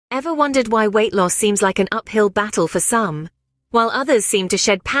Ever wondered why weight loss seems like an uphill battle for some, while others seem to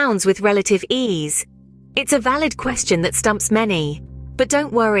shed pounds with relative ease? It's a valid question that stumps many. But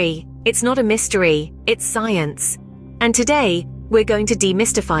don't worry, it's not a mystery, it's science. And today, we're going to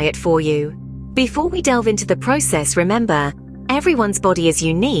demystify it for you. Before we delve into the process, remember, everyone's body is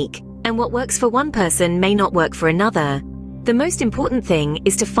unique, and what works for one person may not work for another. The most important thing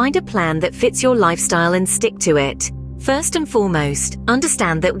is to find a plan that fits your lifestyle and stick to it. First and foremost,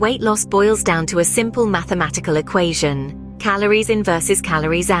 understand that weight loss boils down to a simple mathematical equation: calories in versus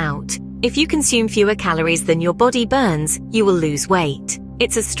calories out. If you consume fewer calories than your body burns, you will lose weight.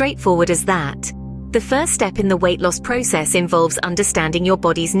 It's as straightforward as that. The first step in the weight loss process involves understanding your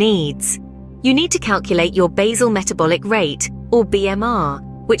body's needs. You need to calculate your basal metabolic rate, or BMR,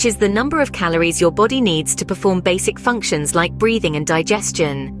 which is the number of calories your body needs to perform basic functions like breathing and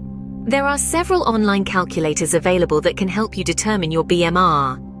digestion. There are several online calculators available that can help you determine your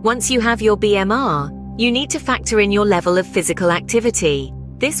BMR. Once you have your BMR, you need to factor in your level of physical activity.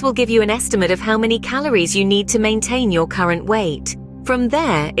 This will give you an estimate of how many calories you need to maintain your current weight. From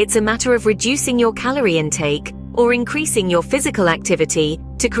there, it's a matter of reducing your calorie intake or increasing your physical activity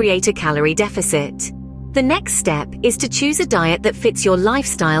to create a calorie deficit. The next step is to choose a diet that fits your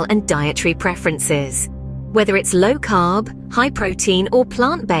lifestyle and dietary preferences. Whether it's low carb, high protein, or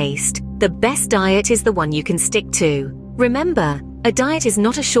plant-based, the best diet is the one you can stick to. Remember, a diet is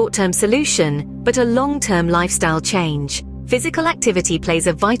not a short-term solution, but a long-term lifestyle change. Physical activity plays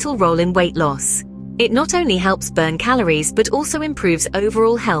a vital role in weight loss. It not only helps burn calories but also improves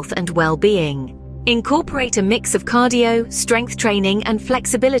overall health and well-being. Incorporate a mix of cardio, strength training, and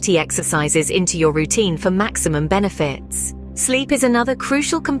flexibility exercises into your routine for maximum benefits. Sleep is another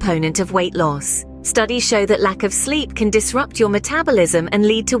crucial component of weight loss. Studies show that lack of sleep can disrupt your metabolism and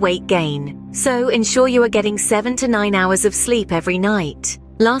lead to weight gain. So ensure you are getting 7 to 9 hours of sleep every night.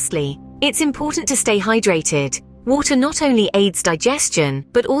 Lastly, it's important to stay hydrated. Water not only aids digestion,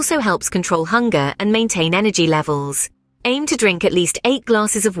 but also helps control hunger and maintain energy levels. Aim to drink at least 8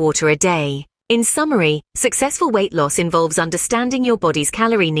 glasses of water a day. In summary, successful weight loss involves understanding your body's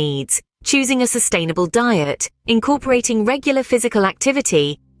calorie needs, choosing a sustainable diet, incorporating regular physical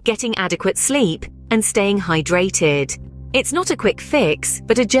activity, getting adequate sleep, and staying hydrated. It's not a quick fix,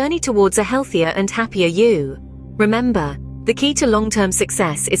 but a journey towards a healthier and happier you. Remember, the key to long-term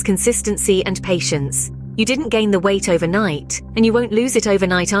success is consistency and patience. You didn't gain the weight overnight, and you won't lose it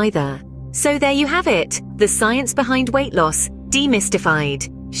overnight either. So there you have it, the science behind weight loss,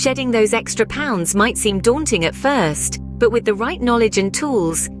 demystified. Shedding those extra pounds might seem daunting at first, but with the right knowledge and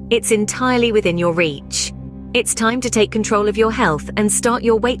tools, it's entirely within your reach. It's time to take control of your health and start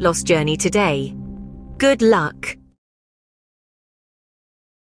your weight loss journey today. Good luck!